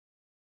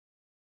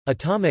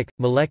Atomic,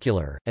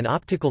 molecular, and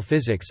optical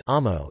physics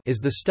is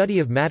the study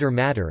of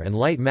matter-matter and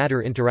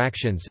light-matter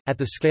interactions, at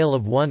the scale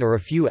of one or a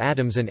few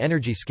atoms and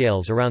energy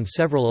scales around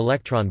several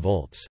electron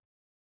volts.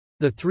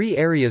 The three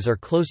areas are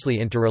closely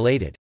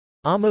interrelated.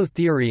 AMO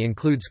theory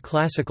includes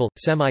classical,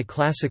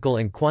 semi-classical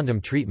and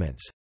quantum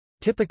treatments.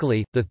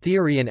 Typically, the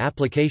theory and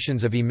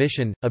applications of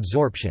emission,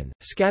 absorption,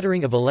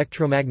 scattering of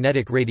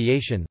electromagnetic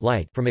radiation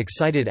light from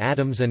excited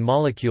atoms and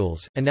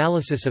molecules,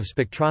 analysis of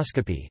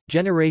spectroscopy,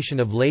 generation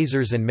of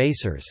lasers and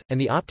masers,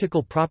 and the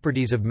optical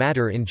properties of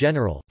matter in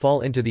general,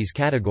 fall into these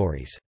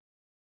categories.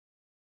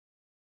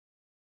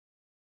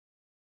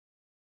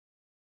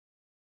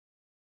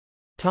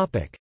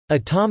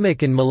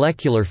 Atomic and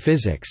molecular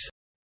physics.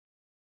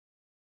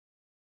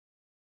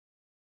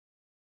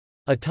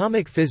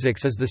 Atomic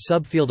physics is the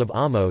subfield of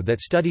AMO that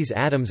studies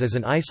atoms as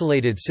an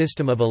isolated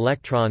system of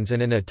electrons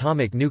and an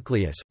atomic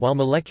nucleus, while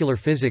molecular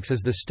physics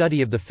is the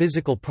study of the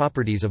physical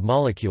properties of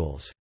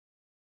molecules.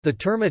 The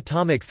term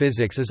atomic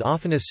physics is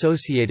often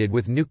associated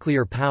with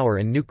nuclear power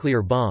and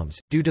nuclear bombs,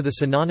 due to the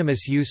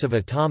synonymous use of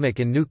atomic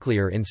and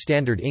nuclear in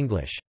standard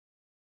English.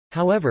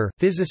 However,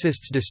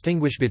 physicists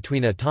distinguish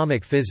between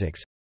atomic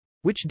physics,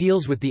 which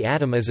deals with the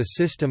atom as a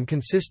system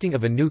consisting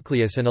of a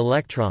nucleus and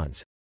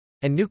electrons,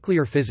 and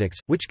nuclear physics,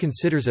 which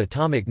considers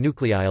atomic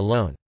nuclei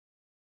alone.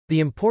 The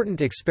important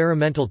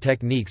experimental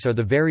techniques are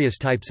the various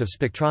types of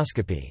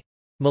spectroscopy.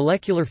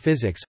 Molecular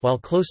physics, while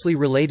closely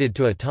related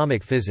to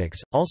atomic physics,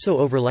 also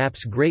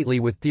overlaps greatly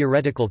with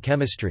theoretical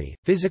chemistry,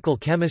 physical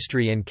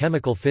chemistry and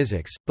chemical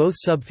physics. Both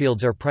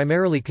subfields are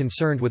primarily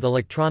concerned with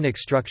electronic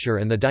structure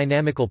and the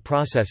dynamical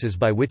processes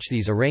by which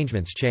these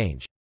arrangements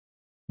change.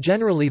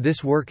 Generally,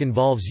 this work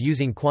involves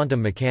using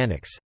quantum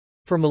mechanics.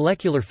 For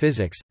molecular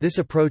physics, this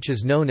approach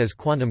is known as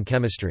quantum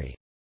chemistry.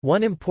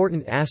 One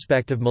important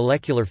aspect of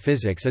molecular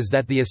physics is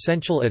that the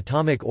essential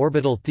atomic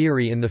orbital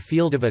theory in the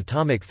field of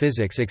atomic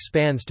physics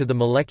expands to the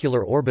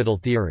molecular orbital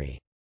theory.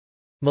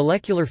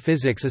 Molecular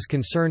physics is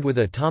concerned with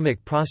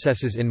atomic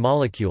processes in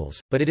molecules,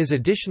 but it is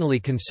additionally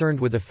concerned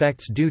with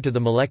effects due to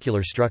the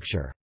molecular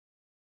structure.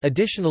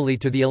 Additionally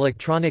to the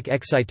electronic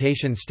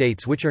excitation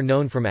states which are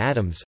known from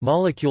atoms,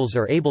 molecules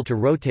are able to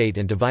rotate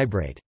and to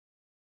vibrate.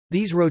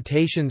 These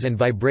rotations and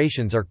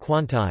vibrations are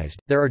quantized,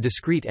 there are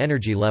discrete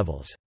energy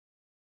levels.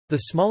 The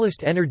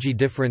smallest energy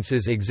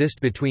differences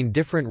exist between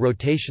different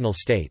rotational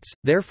states,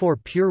 therefore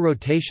pure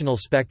rotational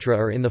spectra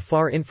are in the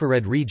far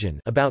infrared region,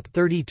 about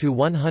 30 to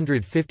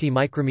 150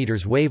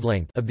 micrometers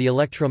wavelength of the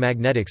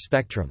electromagnetic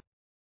spectrum.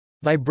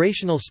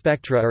 Vibrational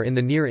spectra are in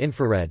the near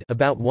infrared,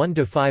 about 1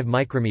 to 5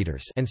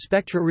 micrometers, and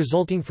spectra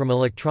resulting from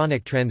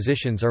electronic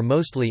transitions are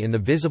mostly in the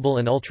visible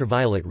and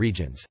ultraviolet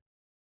regions.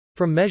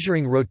 From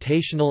measuring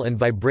rotational and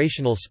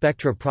vibrational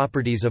spectra,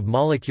 properties of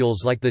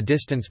molecules like the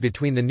distance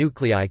between the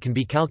nuclei can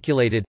be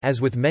calculated.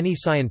 As with many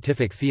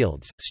scientific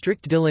fields,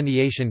 strict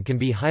delineation can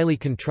be highly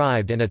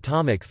contrived, and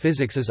atomic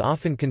physics is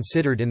often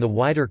considered in the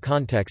wider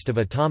context of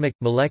atomic,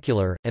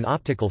 molecular, and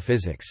optical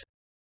physics.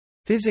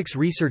 Physics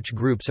research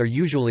groups are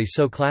usually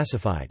so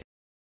classified.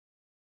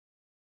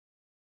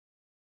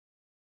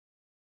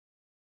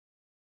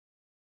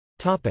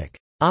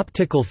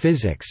 Optical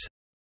physics.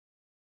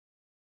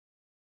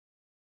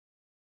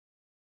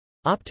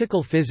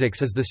 Optical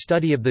physics is the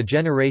study of the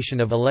generation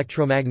of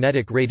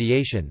electromagnetic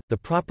radiation, the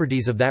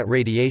properties of that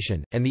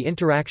radiation, and the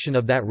interaction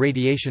of that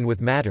radiation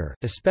with matter,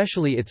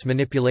 especially its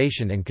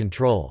manipulation and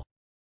control.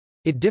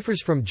 It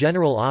differs from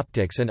general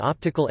optics and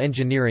optical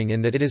engineering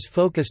in that it is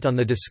focused on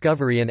the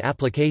discovery and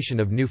application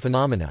of new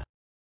phenomena.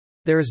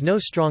 There is no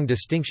strong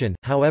distinction,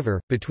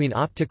 however, between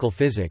optical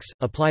physics,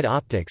 applied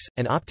optics,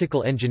 and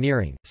optical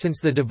engineering, since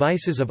the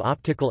devices of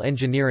optical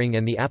engineering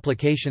and the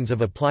applications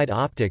of applied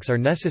optics are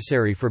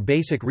necessary for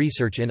basic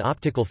research in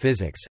optical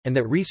physics, and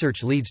that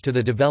research leads to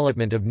the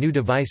development of new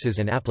devices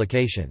and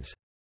applications.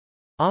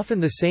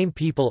 Often the same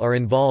people are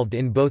involved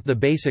in both the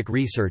basic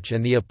research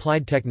and the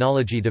applied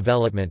technology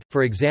development,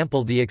 for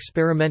example the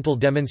experimental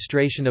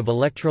demonstration of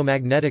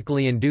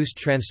electromagnetically induced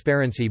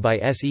transparency by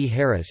S. E.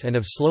 Harris and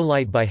of slow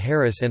light by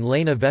Harris and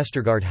Lena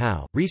Vestergaard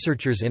Howe.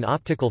 Researchers in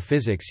optical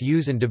physics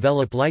use and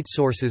develop light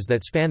sources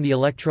that span the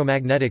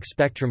electromagnetic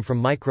spectrum from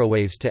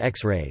microwaves to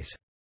X-rays.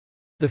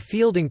 The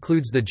field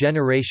includes the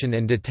generation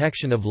and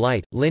detection of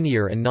light,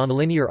 linear and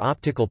nonlinear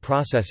optical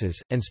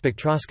processes, and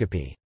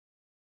spectroscopy.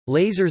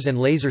 Lasers and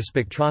laser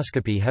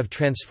spectroscopy have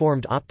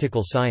transformed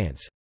optical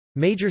science.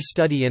 Major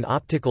study in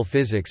optical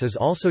physics is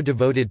also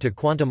devoted to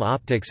quantum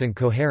optics and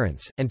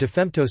coherence, and to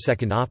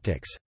femtosecond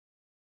optics.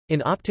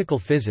 In optical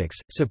physics,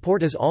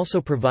 support is also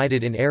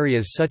provided in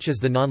areas such as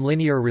the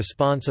nonlinear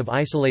response of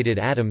isolated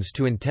atoms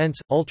to intense,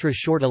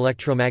 ultra-short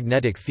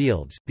electromagnetic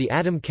fields, the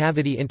atom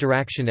cavity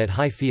interaction at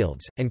high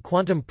fields, and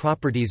quantum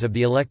properties of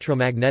the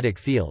electromagnetic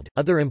field.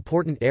 Other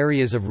important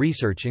areas of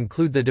research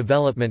include the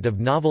development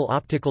of novel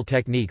optical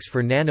techniques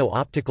for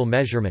nano-optical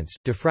measurements,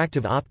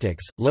 diffractive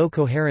optics,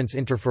 low-coherence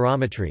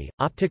interferometry,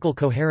 optical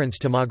coherence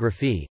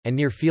tomography, and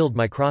near-field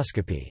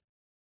microscopy.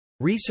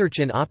 Research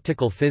in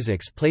optical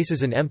physics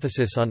places an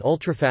emphasis on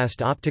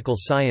ultrafast optical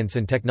science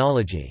and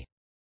technology.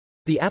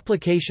 The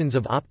applications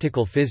of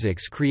optical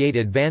physics create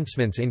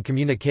advancements in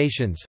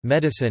communications,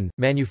 medicine,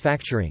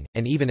 manufacturing,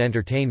 and even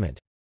entertainment.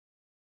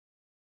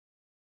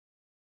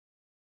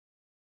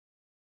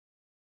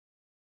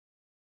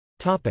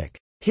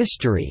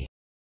 History.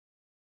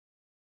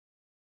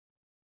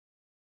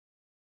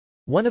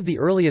 One of the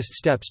earliest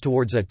steps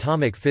towards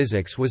atomic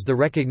physics was the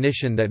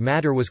recognition that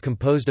matter was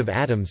composed of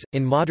atoms,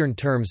 in modern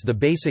terms the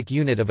basic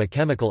unit of a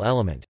chemical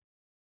element.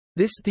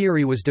 This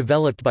theory was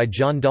developed by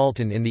John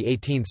Dalton in the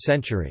 18th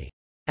century.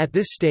 At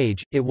this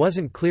stage, it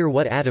wasn't clear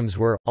what atoms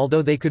were,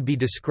 although they could be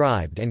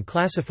described and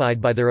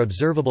classified by their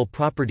observable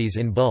properties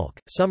in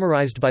bulk,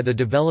 summarized by the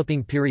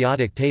developing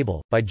periodic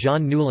table, by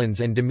John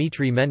Newlands and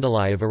Dmitry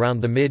Mendeleev around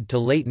the mid to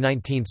late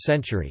 19th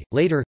century.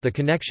 Later, the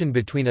connection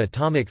between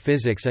atomic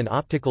physics and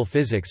optical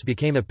physics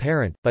became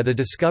apparent, by the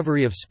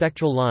discovery of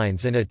spectral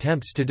lines and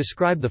attempts to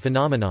describe the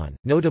phenomenon,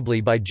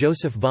 notably by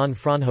Joseph von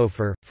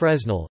Fraunhofer,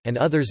 Fresnel, and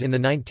others in the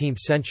 19th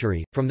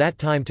century. From that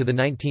time to the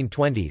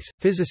 1920s,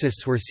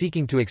 physicists were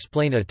seeking to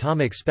explain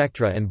atomic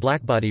spectra and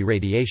blackbody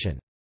radiation.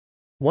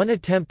 One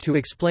attempt to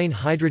explain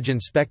hydrogen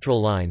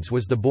spectral lines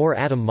was the Bohr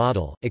atom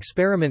model.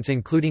 Experiments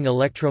including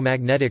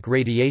electromagnetic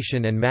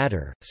radiation and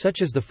matter,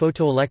 such as the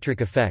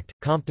photoelectric effect,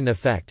 Compton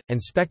effect,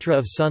 and spectra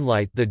of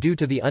sunlight due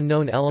to the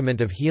unknown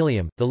element of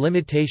helium, the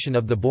limitation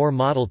of the Bohr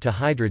model to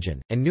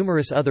hydrogen, and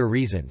numerous other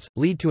reasons,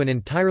 lead to an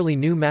entirely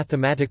new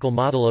mathematical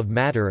model of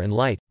matter and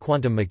light,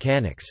 quantum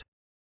mechanics.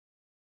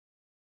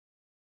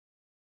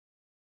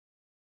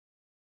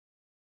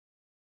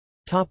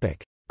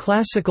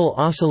 Classical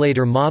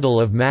oscillator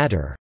model of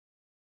matter.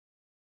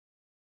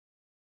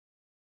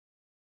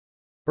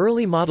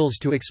 Early models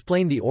to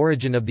explain the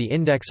origin of the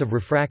index of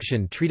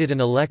refraction treated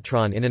an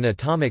electron in an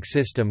atomic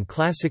system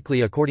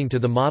classically according to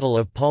the model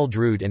of Paul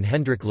Drude and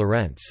Hendrik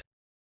Lorentz.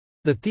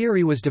 The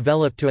theory was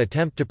developed to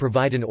attempt to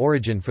provide an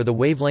origin for the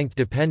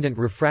wavelength-dependent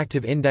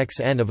refractive index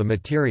n of a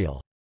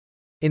material.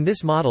 In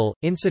this model,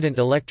 incident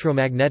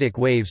electromagnetic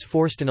waves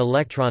forced an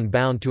electron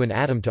bound to an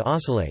atom to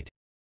oscillate.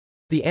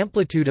 The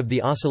amplitude of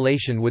the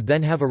oscillation would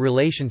then have a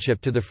relationship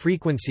to the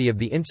frequency of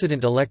the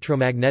incident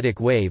electromagnetic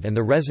wave and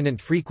the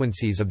resonant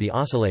frequencies of the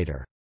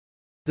oscillator.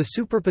 The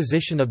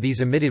superposition of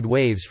these emitted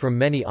waves from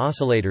many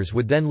oscillators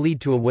would then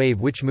lead to a wave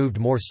which moved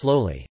more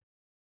slowly.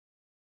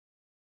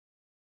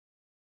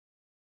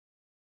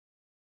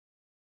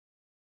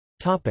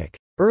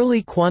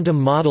 Early quantum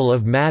model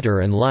of matter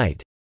and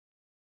light.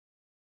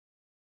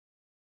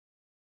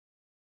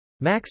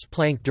 Max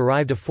Planck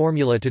derived a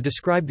formula to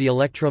describe the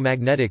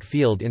electromagnetic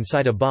field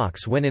inside a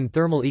box when in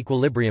thermal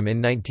equilibrium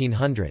in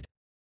 1900.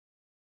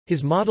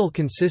 His model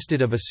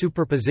consisted of a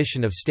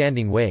superposition of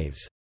standing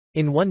waves.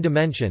 In one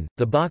dimension,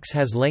 the box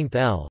has length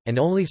L, and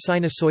only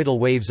sinusoidal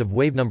waves of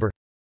wavenumber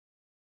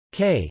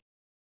k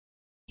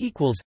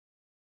equals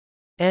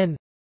n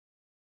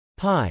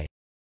pi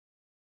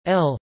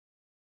L.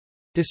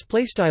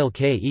 Displaystyle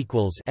k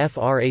equals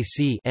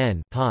frac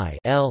n pi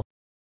L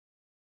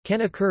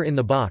can occur in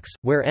the box,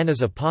 where n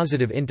is a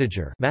positive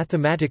integer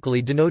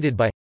mathematically denoted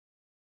by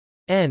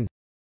n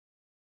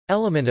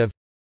element of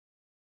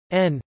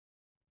n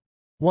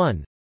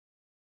 1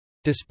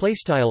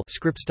 displaystyle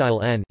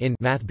scriptstyle n in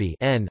mathb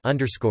n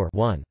underscore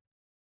 1.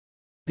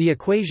 The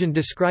equation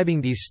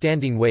describing these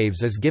standing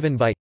waves is given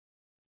by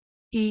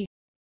E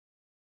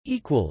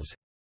equals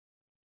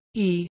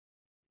E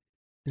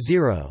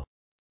 0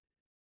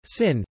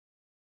 sin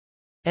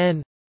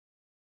n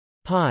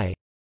pi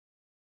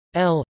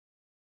L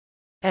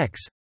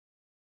x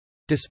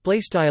display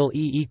style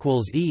E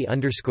equals E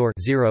underscore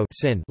 0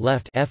 sin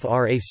left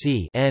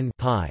frac n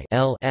pi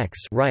L x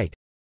right,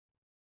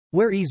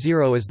 where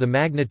E0 is the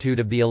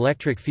magnitude of the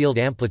electric field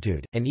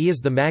amplitude, and E is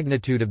the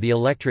magnitude of the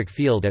electric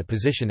field at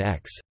position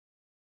x.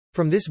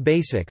 From this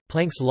basic,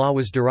 Planck's law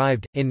was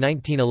derived. In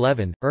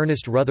 1911,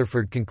 Ernest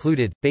Rutherford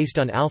concluded, based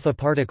on alpha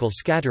particle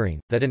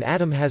scattering, that an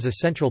atom has a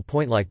central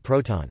point-like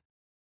proton.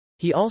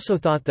 He also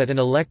thought that an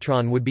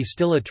electron would be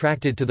still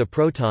attracted to the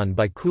proton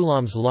by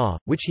Coulomb's law,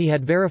 which he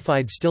had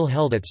verified still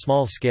held at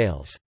small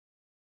scales.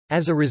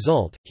 As a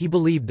result, he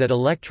believed that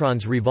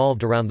electrons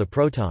revolved around the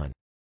proton.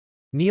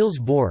 Niels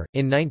Bohr,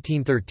 in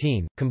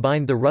 1913,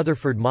 combined the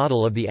Rutherford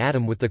model of the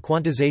atom with the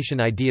quantization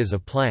ideas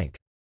of Planck.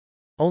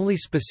 Only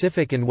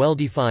specific and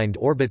well-defined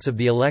orbits of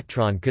the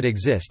electron could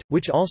exist,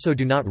 which also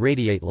do not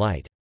radiate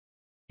light.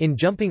 In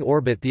jumping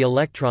orbit, the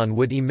electron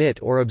would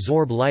emit or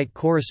absorb light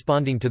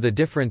corresponding to the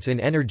difference in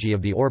energy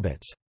of the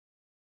orbits.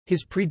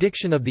 His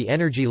prediction of the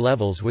energy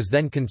levels was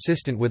then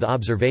consistent with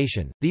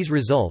observation. These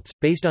results,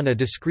 based on a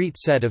discrete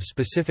set of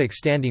specific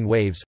standing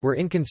waves, were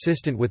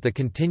inconsistent with the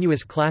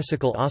continuous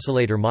classical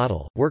oscillator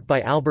model. Work by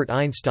Albert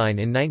Einstein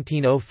in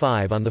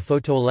 1905 on the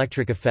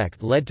photoelectric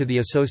effect led to the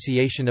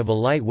association of a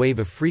light wave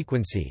of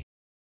frequency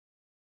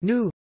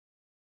nu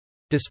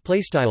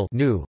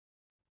nu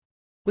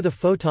with a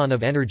photon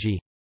of energy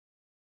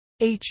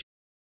h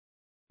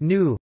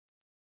nu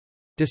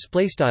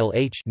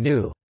h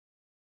nu.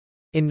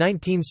 In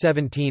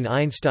 1917,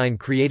 Einstein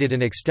created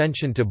an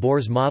extension to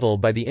Bohr's model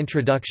by the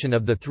introduction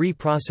of the three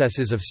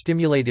processes of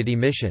stimulated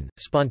emission,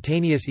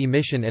 spontaneous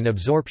emission and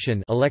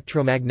absorption,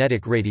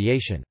 electromagnetic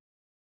radiation.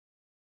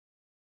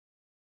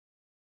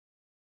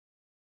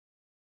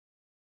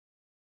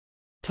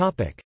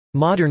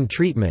 Modern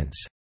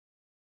treatments.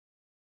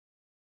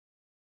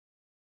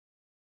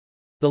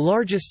 The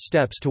largest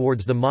steps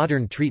towards the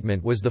modern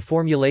treatment was the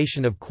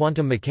formulation of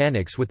quantum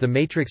mechanics with the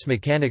matrix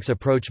mechanics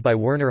approach by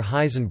Werner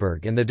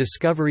Heisenberg and the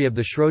discovery of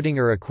the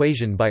Schrödinger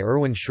equation by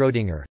Erwin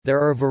Schrödinger. There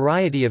are a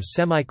variety of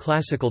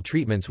semi-classical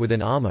treatments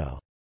within AMO.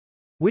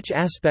 Which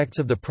aspects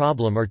of the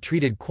problem are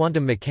treated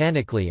quantum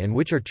mechanically and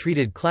which are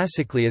treated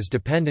classically is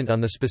dependent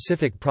on the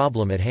specific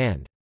problem at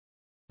hand.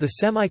 The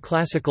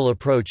semi-classical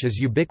approach is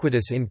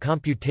ubiquitous in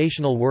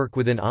computational work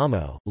within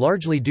AMO,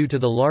 largely due to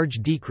the large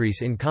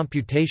decrease in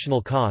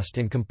computational cost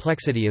and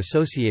complexity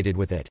associated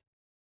with it.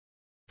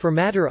 For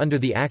matter under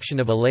the action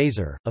of a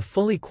laser, a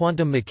fully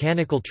quantum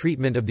mechanical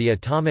treatment of the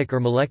atomic or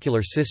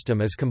molecular system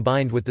is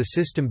combined with the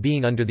system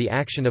being under the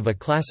action of a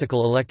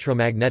classical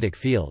electromagnetic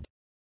field.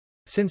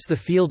 Since the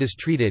field is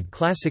treated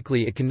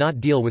classically, it cannot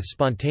deal with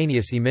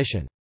spontaneous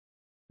emission.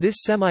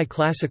 This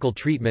semi-classical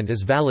treatment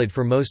is valid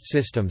for most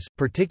systems,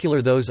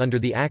 particularly those under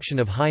the action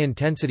of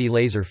high-intensity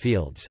laser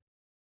fields.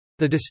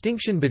 The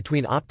distinction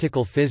between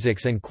optical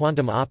physics and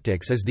quantum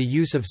optics is the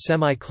use of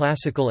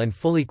semi-classical and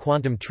fully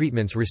quantum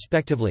treatments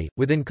respectively.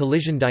 Within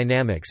collision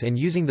dynamics and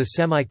using the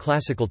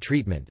semi-classical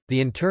treatment, the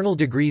internal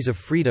degrees of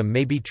freedom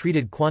may be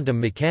treated quantum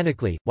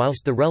mechanically,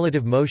 whilst the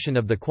relative motion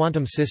of the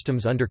quantum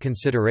systems under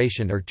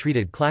consideration are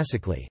treated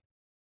classically.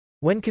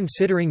 When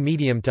considering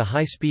medium to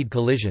high-speed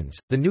collisions,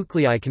 the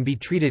nuclei can be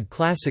treated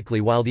classically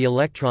while the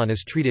electron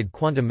is treated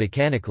quantum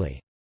mechanically.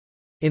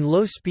 In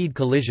low-speed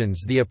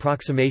collisions the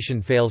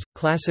approximation fails.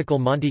 Classical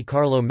Monte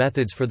Carlo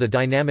methods for the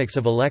dynamics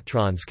of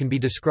electrons can be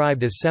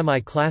described as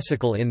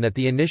semi-classical in that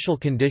the initial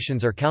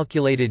conditions are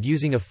calculated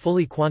using a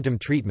fully quantum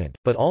treatment,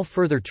 but all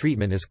further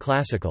treatment is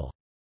classical.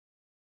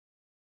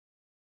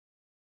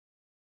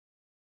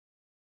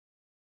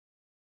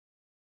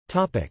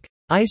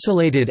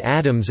 Isolated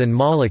atoms and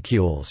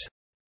molecules.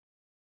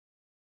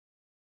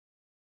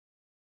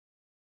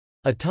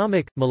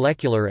 Atomic,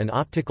 molecular and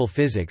optical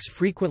physics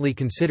frequently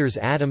considers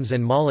atoms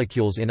and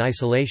molecules in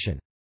isolation.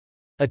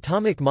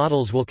 Atomic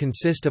models will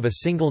consist of a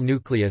single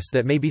nucleus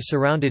that may be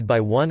surrounded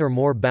by one or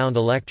more bound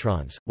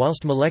electrons,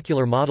 whilst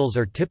molecular models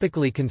are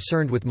typically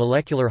concerned with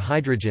molecular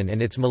hydrogen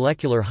and its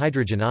molecular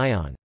hydrogen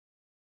ion.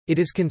 It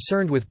is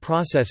concerned with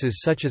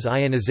processes such as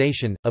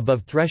ionization,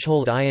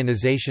 above-threshold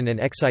ionization and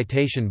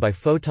excitation by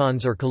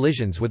photons or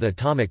collisions with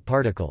atomic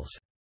particles.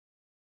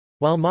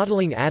 While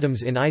modeling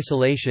atoms in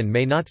isolation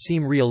may not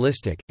seem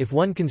realistic, if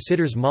one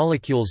considers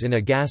molecules in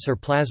a gas or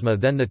plasma,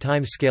 then the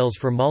time scales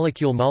for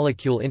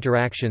molecule-molecule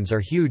interactions are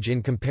huge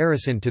in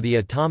comparison to the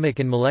atomic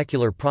and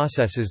molecular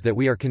processes that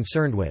we are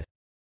concerned with.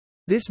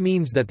 This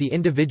means that the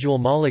individual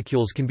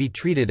molecules can be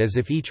treated as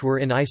if each were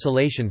in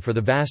isolation for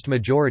the vast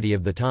majority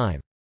of the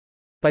time.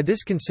 By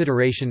this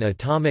consideration,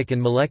 atomic and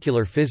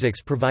molecular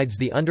physics provides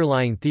the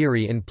underlying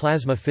theory in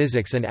plasma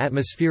physics and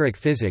atmospheric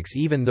physics,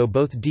 even though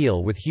both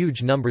deal with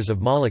huge numbers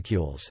of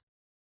molecules.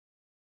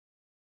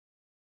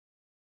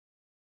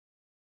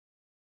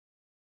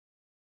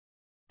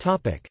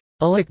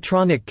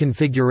 Electronic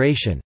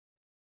configuration.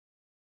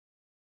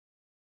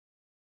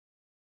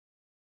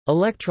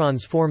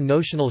 Electrons form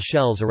notional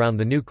shells around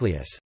the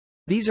nucleus.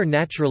 These are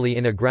naturally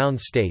in a ground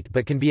state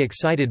but can be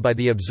excited by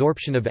the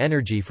absorption of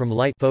energy from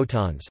light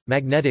photons,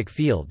 magnetic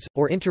fields,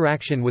 or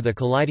interaction with a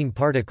colliding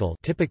particle,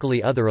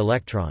 typically other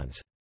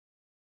electrons.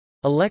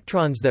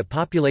 Electrons that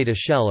populate a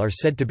shell are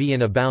said to be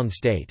in a bound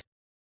state.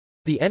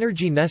 The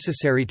energy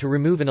necessary to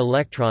remove an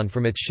electron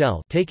from its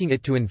shell, taking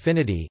it to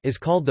infinity, is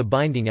called the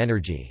binding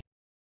energy.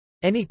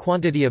 Any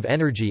quantity of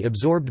energy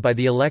absorbed by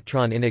the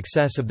electron in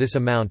excess of this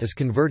amount is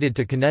converted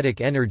to kinetic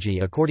energy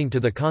according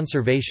to the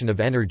conservation of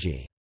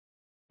energy.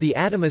 The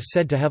atom is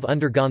said to have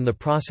undergone the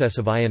process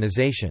of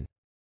ionization.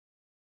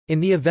 In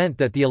the event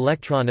that the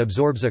electron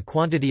absorbs a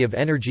quantity of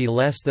energy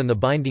less than the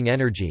binding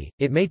energy,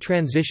 it may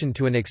transition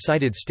to an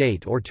excited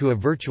state or to a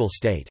virtual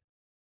state.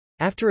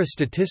 After a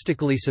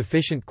statistically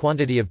sufficient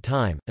quantity of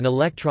time, an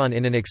electron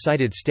in an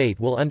excited state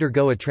will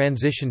undergo a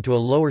transition to a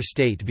lower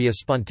state via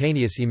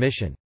spontaneous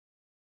emission.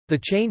 The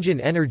change in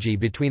energy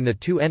between the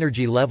two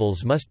energy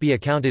levels must be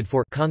accounted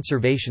for.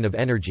 Conservation of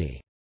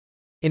energy.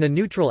 In a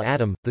neutral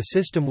atom, the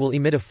system will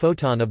emit a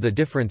photon of the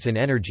difference in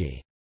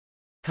energy.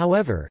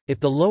 However, if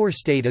the lower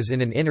state is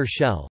in an inner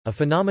shell, a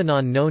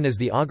phenomenon known as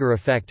the Auger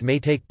effect may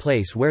take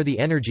place where the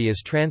energy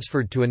is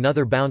transferred to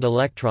another bound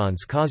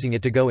electrons, causing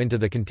it to go into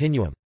the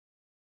continuum.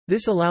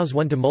 This allows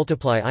one to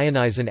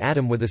ionize an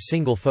atom with a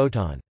single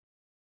photon.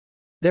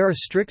 There are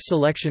strict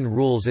selection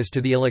rules as to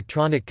the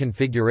electronic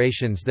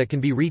configurations that can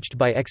be reached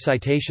by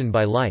excitation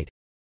by light.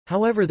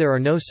 However, there are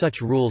no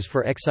such rules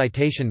for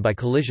excitation by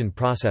collision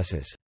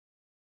processes.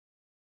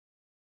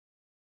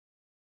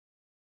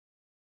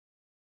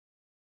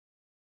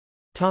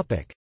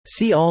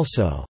 See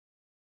also: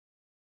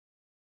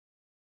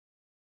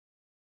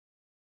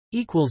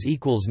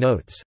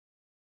 Notes